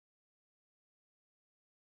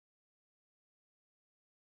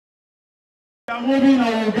are moving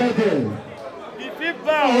and we'll get there. The fifth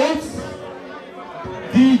bout.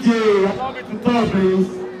 DJ, allow me to talk, please.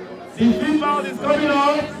 The fifth Bout bout is coming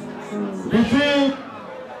up between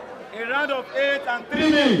a round of 8 and 3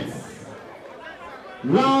 3 minutes.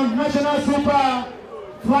 Round National Super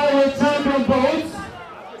Flyweight Champion bouts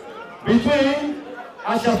between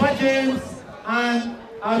Ashafa James and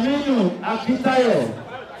Aminu Akintayo.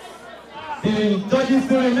 The judges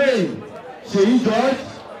still remain Sheyi George,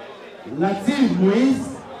 Latif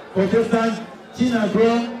Muiz, contestant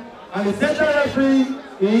Chinagro, and the central referee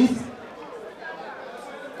is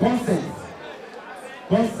Constance.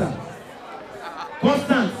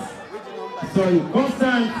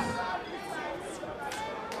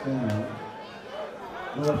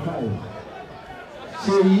 Number 5.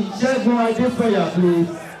 Shegun Adesoya,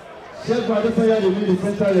 please. Shegun Adesoya will be the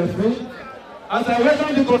central referee. As I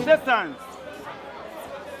welcome the contestants,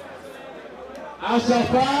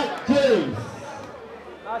 Ashafa James.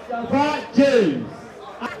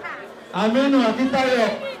 Aminu Akintayo,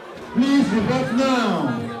 please report now.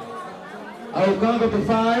 I will count up to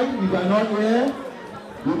 5. If you are not here,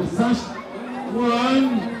 you will be searched. 1,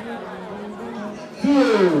 2,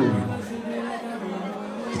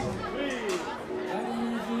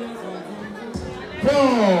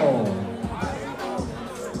 4.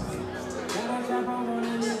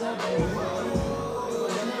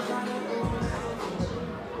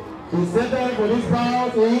 The center for this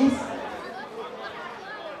bout is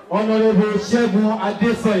Honorable Shegun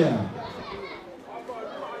Adesoya.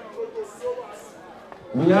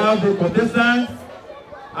 We have the contestants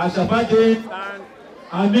Ashafa James and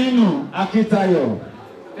Aminu Akintayo.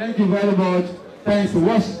 Thank you very much. Thanks for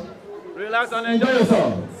watching. Relax and enjoy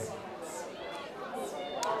yourselves.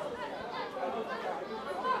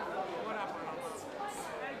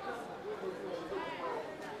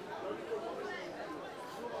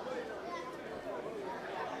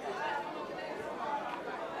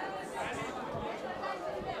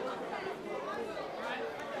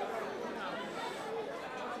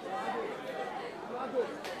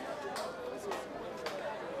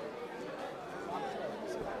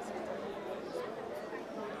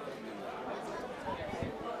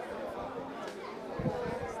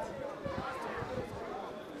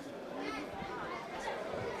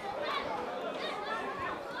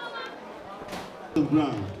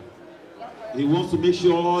 Ground. He wants to make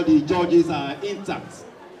sure all the judges are intact.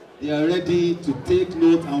 They are ready to take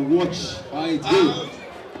note and watch how it goes.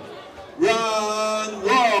 Round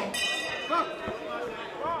 1.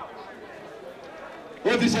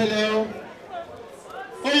 What is it? Oh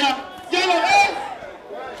yeah, yellow,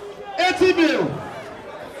 80 mil.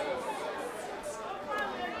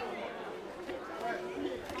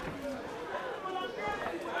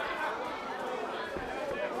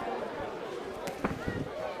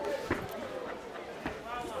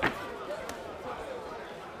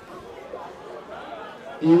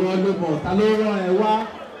 Ìwọ ló mọ̀ ta ló rán ẹ wá.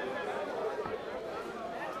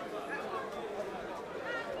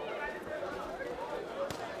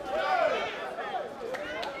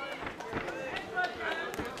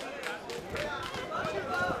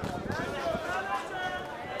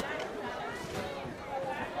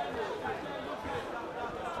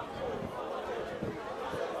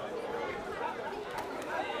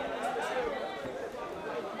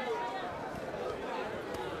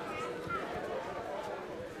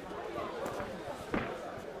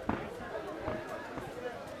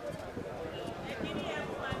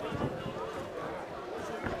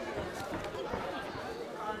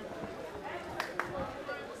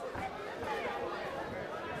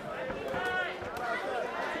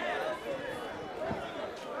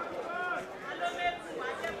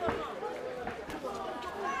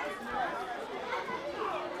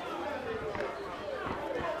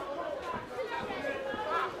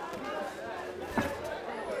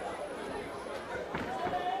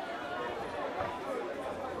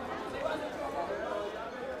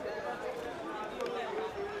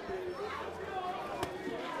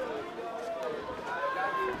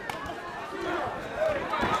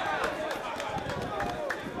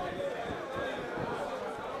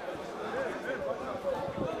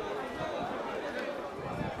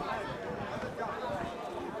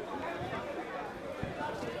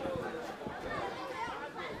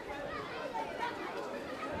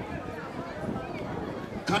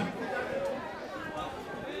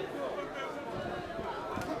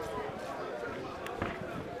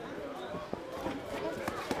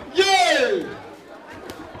 Yeah!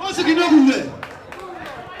 What's it going to do?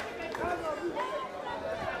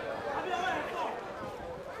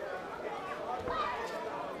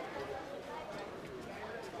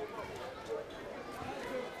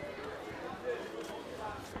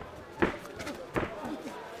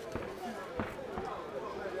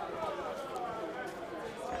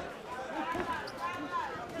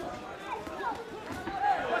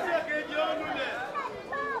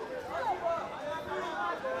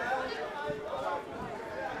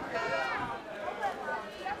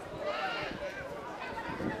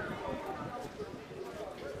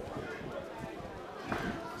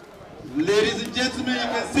 Ladies and gentlemen, you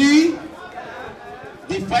can see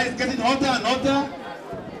the fight is getting hotter and hotter.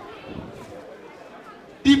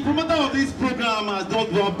 The promoter of this program has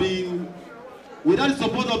not been, without the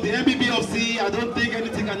support of the MBBFC, I don't think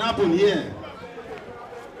anything can happen here.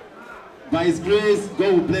 By His grace,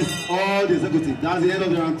 God will bless all the executives. That's the end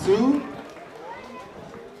of the round 2.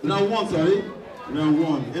 Round 1, sorry. Round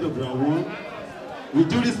 1, end of round 1. With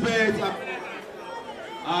due respect,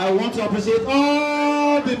 I want to appreciate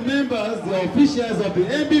all the members, the officials of the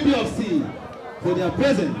MBBFC for their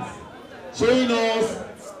presence, showing us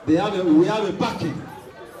we have a backing.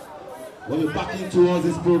 We have a backing towards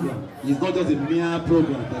this program. It's not just a mere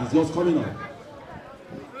program that is just coming up.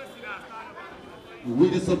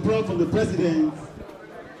 With the support from the President,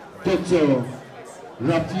 Dr.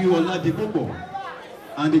 Rafiu Oladipopo,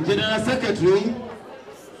 and the General Secretary,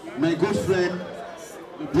 my good friend,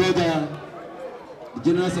 my brother, the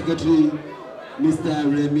General Secretary, Mr.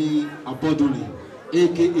 Remy Aboduni,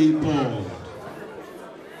 aka Paul.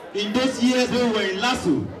 In those years when we were in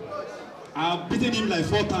Lasso, I've beaten him like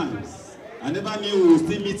 4 times. I never knew we would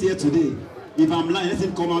still meet here today. If I'm lying, let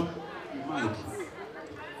him come out. Mike.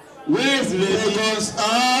 Where's Remy? Goes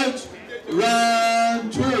out.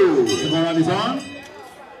 Round 2. The second round is on.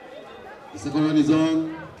 The second round is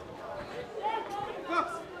on.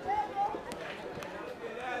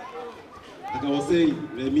 Like I was saying,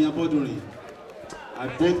 Remy Aboduni,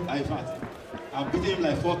 I've beaten him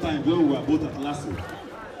like 4 times when we were both at Lasso.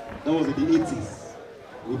 That was in the 80s.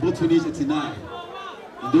 We both finished 89.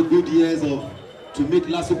 In those good years of to make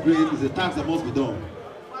Lasso great is a task that must be done.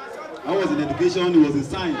 I was in education, he was in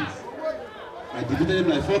science. I defeated him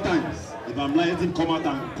like 4 times. If I'm lying, let him come out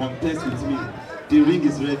and contest with me. The ring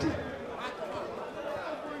is ready.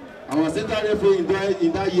 Our central referee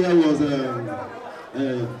in that year was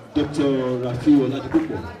Dr. Rafiu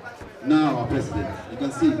Oladipopo. Now our president. You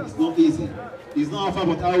can see it's not easy. It's not how far,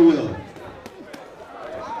 but how well.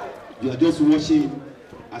 You are just watching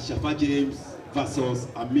Ashafa James versus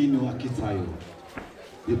Aminu Akintayo.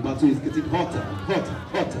 The battle is getting hotter and hotter,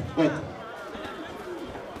 hotter, hotter.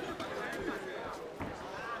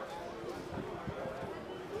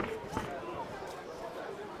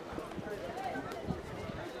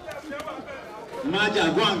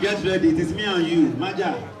 Maja, go and get ready. It is me and you.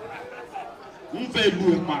 Maja. Are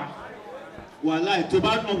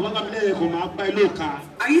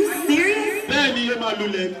you serious?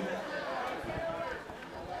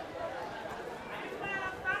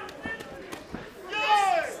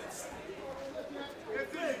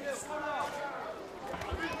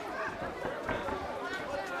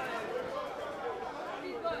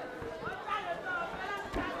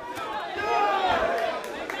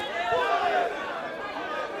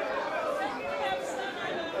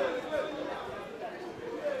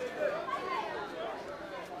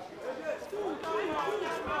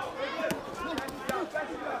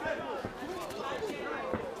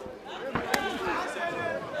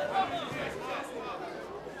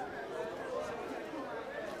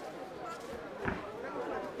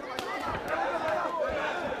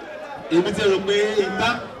 Èmi ti rò pé ìgbà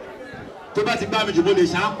tó bá ti gbá mi jù bó lè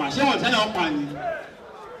ṣàpà ṣé wọ́n ṣáyà ọ̀pá ni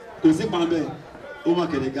kò sí pa bẹ́ẹ̀ ó má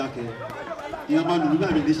kẹ̀lẹ́ gàkẹ́ ìyá máa nùnú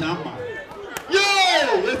náà mi lè ṣàpà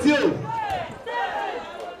yóò etí o.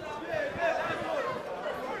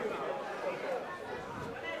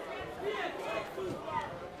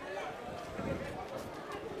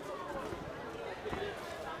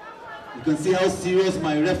 You can see how serious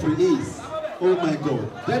my referee is. Oh my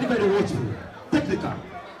God, very, very watchful, technical.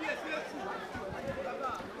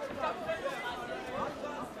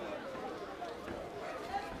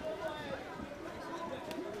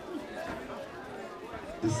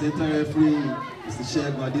 The center referee, Mr.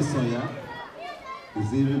 Shegun Adesoya,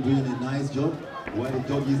 is even doing a nice job while the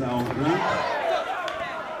judges are on ground.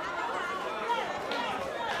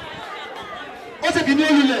 What's a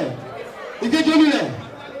guinea? You get your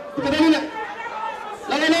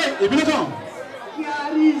You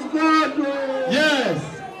yes.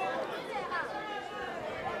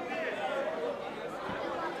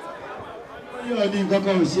 You are the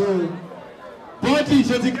Goko show. Body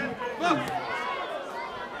shooting.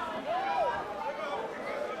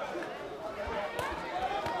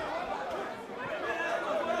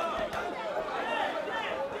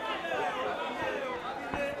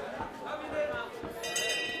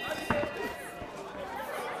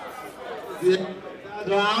 That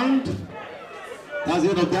round. That's the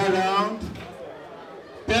end of that round.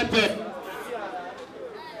 Pepe.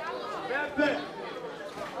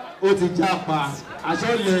 Ó ti japa. Aṣọ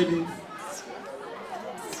lẹ́ni.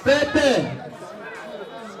 Pepe.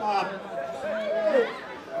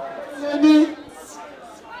 Lẹ́ni.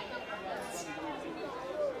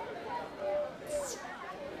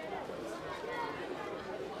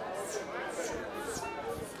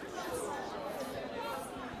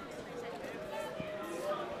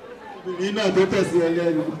 Iná tó tẹ̀sí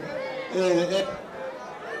ẹlẹ́nu.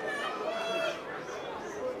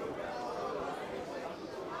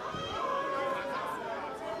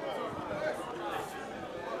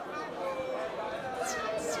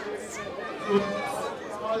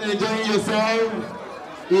 All enjoying yourself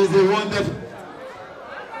is a wonderful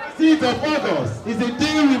 6th of August. Is a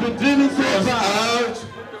day we've been dreaming so about.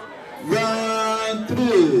 Round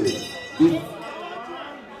 3.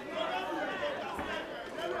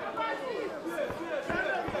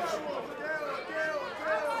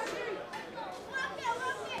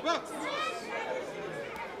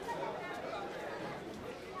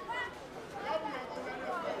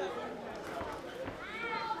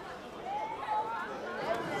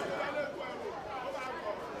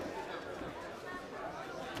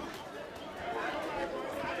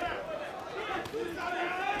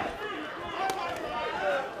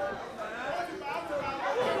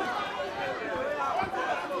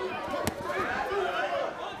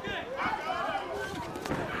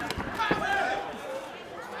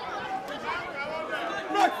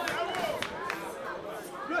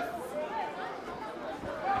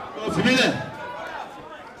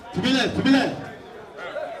 Fibile.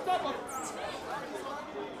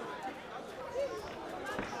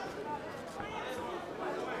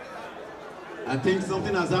 I think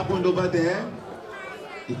something has happened over there.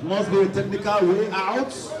 It must be a technical way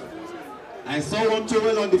out. I saw one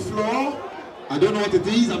towel on the floor. I don't know what it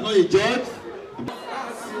is. I'm not a judge.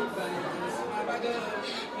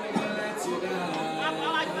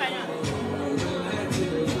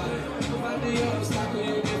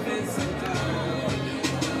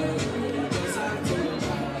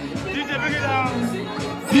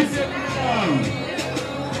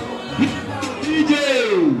 DJ,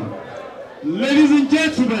 ladies and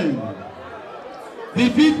gentlemen, the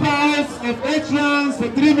 5th bout of 8 rounds for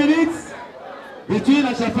 3 minutes between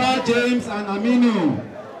Ashafa James and Aminu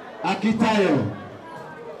Akintayo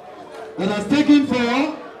that has taken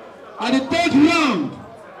for at the 3rd round,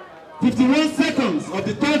 51 seconds of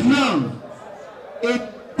the 3rd round,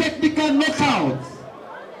 a technical knockout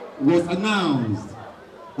was announced.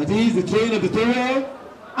 That is the train of the towel,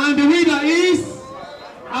 and the winner is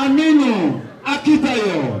Aminu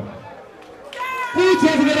Akintayo. Put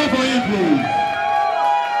your hands together for him, please.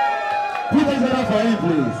 Put your hands together for him,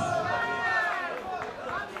 please.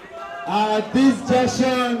 At this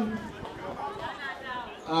junction,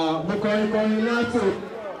 Mokori Lato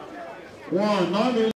won.